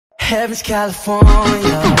Heaven's California.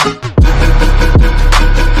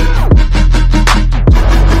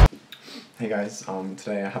 Hey guys,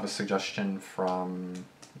 today I have a suggestion from,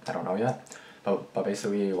 I don't know yet, but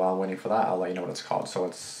basically while I'm waiting for that, I'll let you know what it's called. So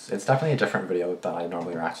it's definitely a different video that I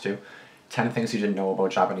normally react to. 10 things you didn't know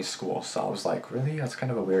about Japanese school. So I was like, really? That's kind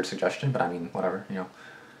of a weird suggestion, but I mean, whatever, you know.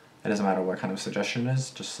 It doesn't matter what kind of suggestion it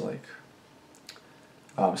is, just like,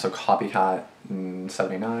 so Copycat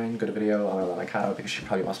 79, good video. I'm gonna let my cat out because she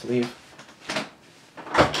probably wants to leave.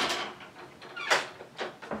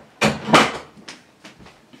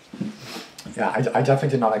 Yeah, I definitely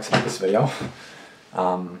did not expect this video.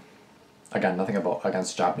 Again, nothing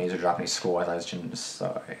against Japanese or Japanese school, I just didn't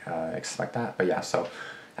expect that. But yeah, so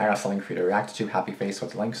I got something for you to react to, happy face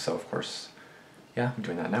with links, so of course, yeah, I'm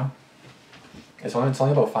doing that now. It's only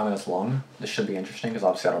about 5 minutes long. This should be interesting because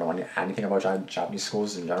obviously I don't know anything about Japanese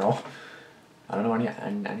schools in general. I don't know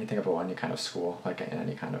anything about any kind of school, like in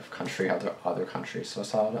any kind of country, other countries, so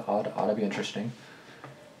it's ought to be interesting.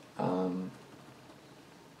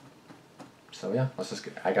 So yeah,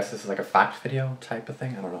 I guess this is like a fact video type of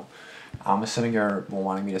thing, I don't know. I'm assuming you're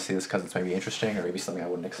wanting me to see this because it's maybe interesting or maybe something I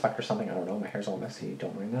wouldn't expect or something, I don't know, my hair's all messy,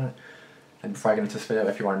 don't mind that. And before I get into this video,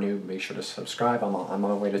 if you are new, make sure to subscribe. I'm on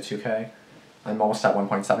my way to 2K. I'm almost at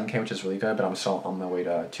 1.7K, which is really good, but I'm still on my way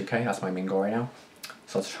to 2K, that's my main goal right now.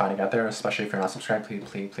 So let's try to get there, especially if you're not subscribed,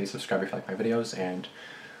 please subscribe if you like my videos, and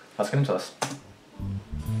let's get into this.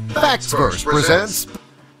 Facts Verse presents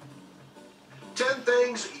 10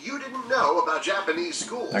 things you didn't know about Japanese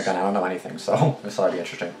schools. Again, I don't know anything, so this ought to be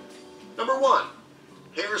interesting. Number 1.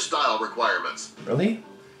 Hairstyle requirements. Really?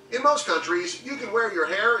 In most countries, you can wear your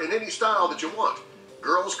hair in any style that you want.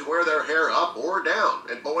 Girls can wear their hair up or down,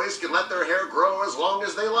 and boys can let their hair grow as long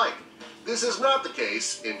as they like. This is not the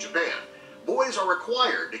case in Japan. Boys are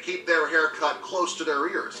required to keep their hair cut close to their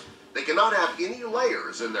ears. They cannot have any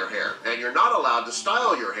layers in their hair, and you're not allowed to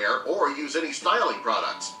style your hair or use any styling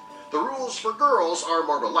products. The rules for girls are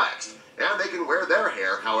more relaxed, and they can wear their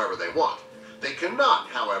hair however they want. They cannot,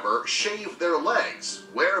 however, shave their legs,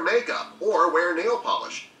 wear makeup, or wear nail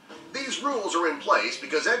polish. These rules are in place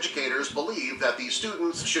because educators believe that these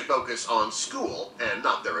students should focus on school and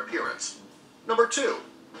not their appearance. Number 2.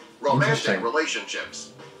 Romantic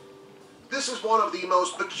relationships. This is one of the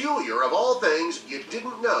most peculiar of all things you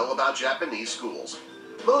didn't know about Japanese schools.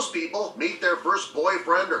 Most people meet their first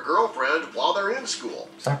boyfriend or girlfriend while they're in school.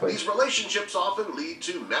 Exactly. These relationships often lead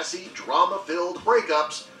to messy, drama-filled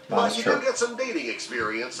breakups, but you do get some dating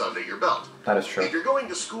experience under your belt. That is true. If you're going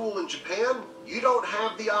to school in Japan, you don't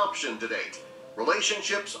have the option to date.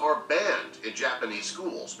 Relationships are banned in Japanese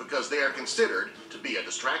schools because they are considered to be a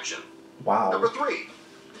distraction. Wow. Number 3.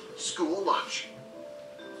 School lunch.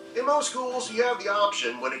 In most schools, you have the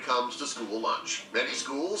option when it comes to school lunch. Many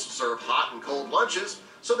schools serve hot and cold lunches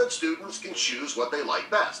so that students can choose what they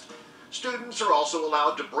like best. Students are also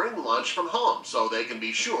allowed to bring lunch from home so they can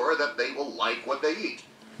be sure that they will like what they eat.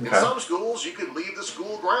 In some schools, you can leave the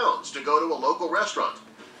school grounds to go to a local restaurant.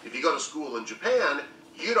 If you go to school in Japan,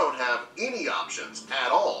 you don't have any options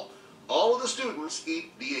at all. All of the students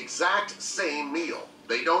eat the exact same meal.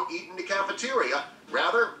 They don't eat in the cafeteria,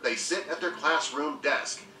 rather, they sit at their classroom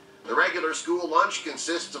desk. The regular school lunch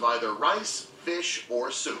consists of either rice, fish, or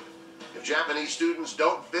soup. If Japanese students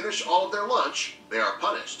don't finish all of their lunch, they are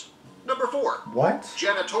punished. Number 4. What?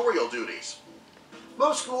 Janitorial duties.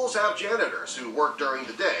 Most schools have janitors who work during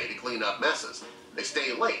the day to clean up messes. They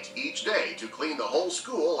stay late each day to clean the whole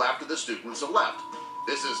school after the students have left.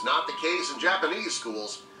 This is not the case in Japanese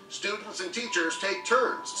schools. Students and teachers take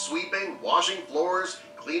turns sweeping, washing floors,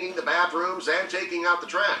 cleaning the bathrooms, and taking out the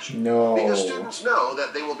trash. No. Because students know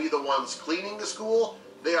that they will be the ones cleaning the school,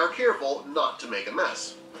 they are careful not to make a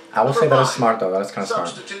mess. I will say Number that is 5. smart though, that is kind of smart.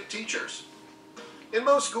 Substitute teachers. In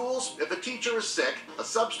most schools, if a teacher is sick, a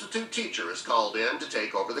substitute teacher is called in to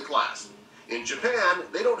take over the class. In Japan,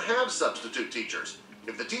 they don't have substitute teachers.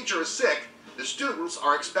 If the teacher is sick, the students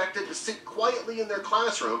are expected to sit quietly in their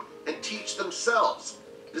classroom and teach themselves.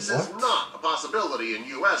 This is not a possibility in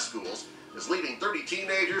U.S. schools, as leaving 30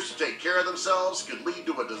 teenagers to take care of themselves could lead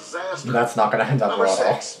to a disaster. That's not going to end up well at all.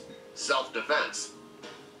 Number 6. Self-defense.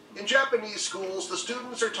 In Japanese schools, the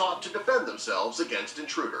students are taught to defend themselves against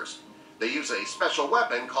intruders. They use a special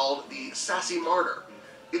weapon called the sassy martyr.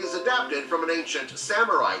 It is adapted from an ancient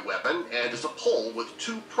samurai weapon and is a pole with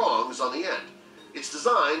 2 prongs on the end. It's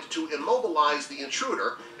designed to immobilize the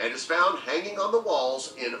intruder and is found hanging on the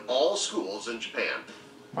walls in all schools in Japan.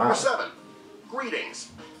 Wow. Number 7.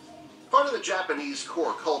 Greetings. Part of the Japanese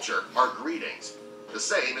core culture are greetings. The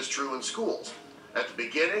same is true in schools. At the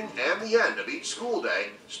beginning and the end of each school day,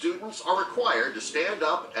 students are required to stand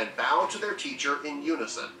up and bow to their teacher in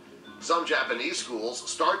unison. Some Japanese schools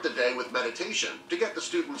start the day with meditation to get the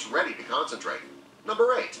students ready to concentrate.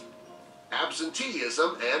 Number 8.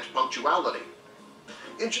 Absenteeism and punctuality.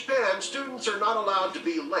 In Japan, students are not allowed to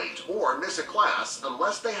be late or miss a class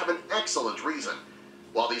unless they have an excellent reason.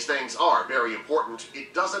 While these things are very important,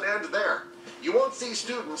 it doesn't end there. You won't see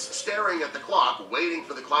students staring at the clock waiting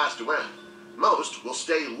for the class to end. Most will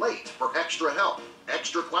stay late for extra help,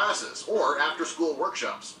 extra classes, or after-school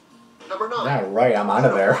workshops. Number 9. Yeah, right, I'm out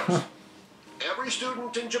of there. Every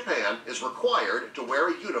student in Japan is required to wear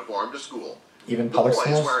a uniform to school. Even The public boys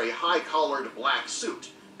schools? wear a high-collared black suit,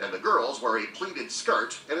 and the girls wear a pleated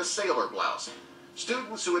skirt and a sailor blouse.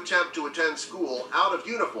 Students who attempt to attend school out of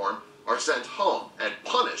uniform are sent home and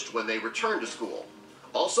punished when they return to school.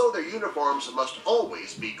 Also, their uniforms must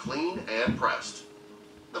always be clean and pressed.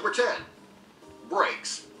 Number 10.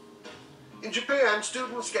 Breaks. In Japan,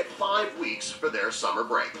 students get 5 weeks for their summer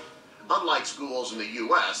break. Unlike schools in the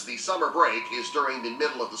U.S., the summer break is during the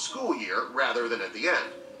middle of the school year rather than at the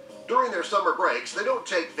end. During their summer breaks, they don't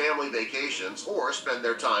take family vacations or spend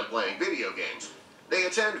their time playing video games. They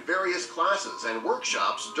attend various classes and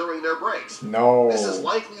workshops during their breaks. No. This is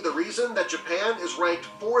likely the reason that Japan is ranked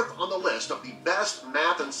 4th on the list of the best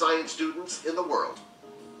math and science students in the world.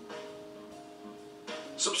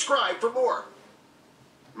 Subscribe for more.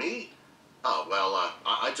 Me? Oh, well,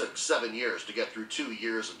 I took 7 years to get through 2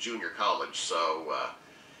 years of junior college, so,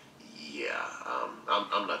 yeah,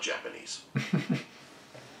 I'm not Japanese.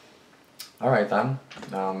 Alright then,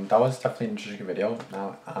 that was definitely an interesting video.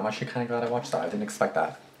 Now, I'm actually kind of glad I watched that. I didn't expect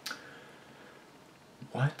that.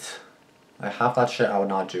 What? Like, half that shit I would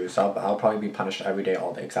not do, so I'll probably be punished every day,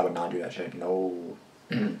 all day, because I would not do that shit. No.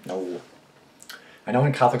 No. I know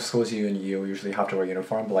in Catholic schools you usually have to wear a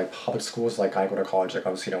uniform, but like public schools, like I go to college, like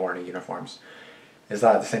obviously don't wear any uniforms. Is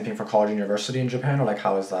that the same thing for college and university in Japan, or like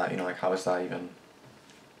how is that, you know, like how is that even,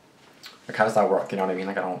 like how does that work, you know what I mean?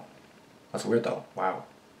 Like I don't, that's weird though, wow.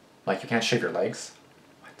 Like you can't shave your legs?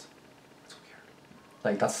 What? That's weird.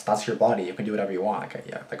 Like that's your body, you can do whatever you want, like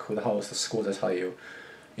yeah, like who the hell is the school to tell you,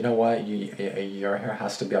 you know what, your hair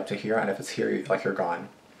has to be up to here, and if it's here, like you're gone.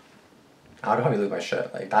 I would probably lose my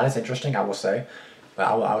shit. Like that is interesting, I will say. But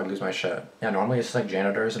I would lose my shit. Yeah, normally it's just like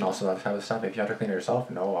janitors and also that type of stuff. If you have to clean it yourself,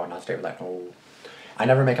 no, I would not stay with that. No. I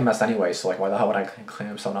never make a mess anyway, so like why the hell would I clean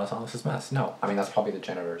up someone else's mess? No. I mean, that's probably the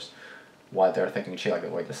janitors. Why they're thinking, gee, like,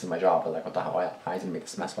 wait, this is my job, but like, what the hell, I didn't make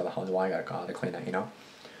this mess, why the hell do I gotta go out to clean it, you know?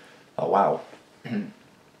 Oh, wow.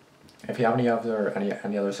 If you have any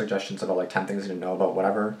other suggestions about like 10 things you didn't know about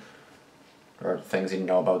whatever, or things you didn't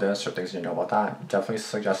know about this, or things you didn't know about that, definitely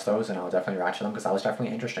suggest those, and I'll definitely react to them, because that was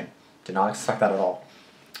definitely interesting. Did not expect that at all.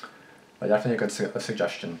 But definitely a good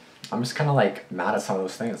suggestion. I'm just kind of like mad at some of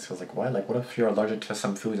those things, because like what? Like what if you're allergic to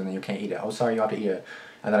some foods and then you can't eat it? Oh, sorry, you have to eat it.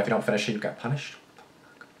 And then if you don't finish it, you get punished?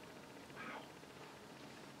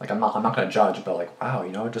 Like I'm not gonna judge, but like wow,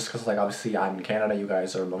 you know, just because like obviously I'm in Canada, you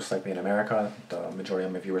guys are most likely in America. The majority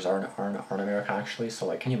of my viewers aren't in America actually. So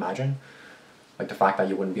like, can you imagine, like the fact that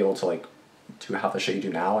you wouldn't be able to like do half the shit you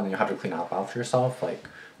do now, and then you have to clean up after yourself, like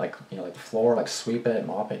you know, like the floor, like sweep it,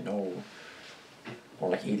 mop it, no. Or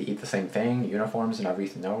like eat the same thing, uniforms and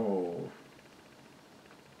everything, no.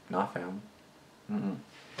 Not fam.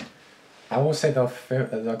 I will say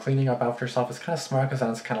the cleaning up after yourself is kind of smart, because then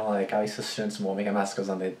it's kind of like at least the students won't make a mess, because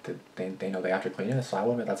then they know they have to clean it. So I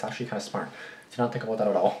will admit that's actually kind of smart. Did not think about that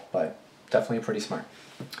at all, but definitely pretty smart.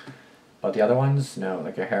 But the other ones, no.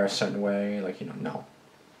 Like your hair a certain way, like you know, no.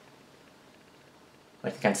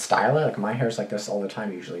 Like you can't style it. Like my hair's like this all the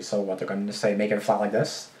time usually. So what they're going to say, make it flat like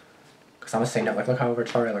this? Because I'm saying that, like look how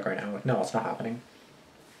retarded I look right now. Like no, it's not happening.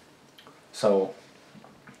 So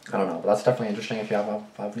I don't know, but that's definitely interesting. If you have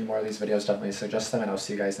any more of these videos, definitely suggest them, and I'll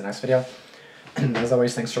see you guys in the next video. As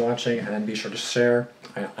always, thanks for watching, and be sure to share.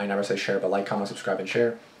 I never say share, but like, comment, subscribe, and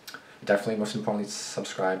share. Definitely, most importantly,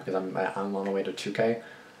 subscribe, because I'm on the way to 2K,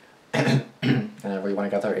 and I really want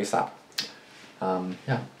to get there ASAP.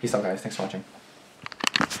 Yeah, peace out, guys. Thanks for watching.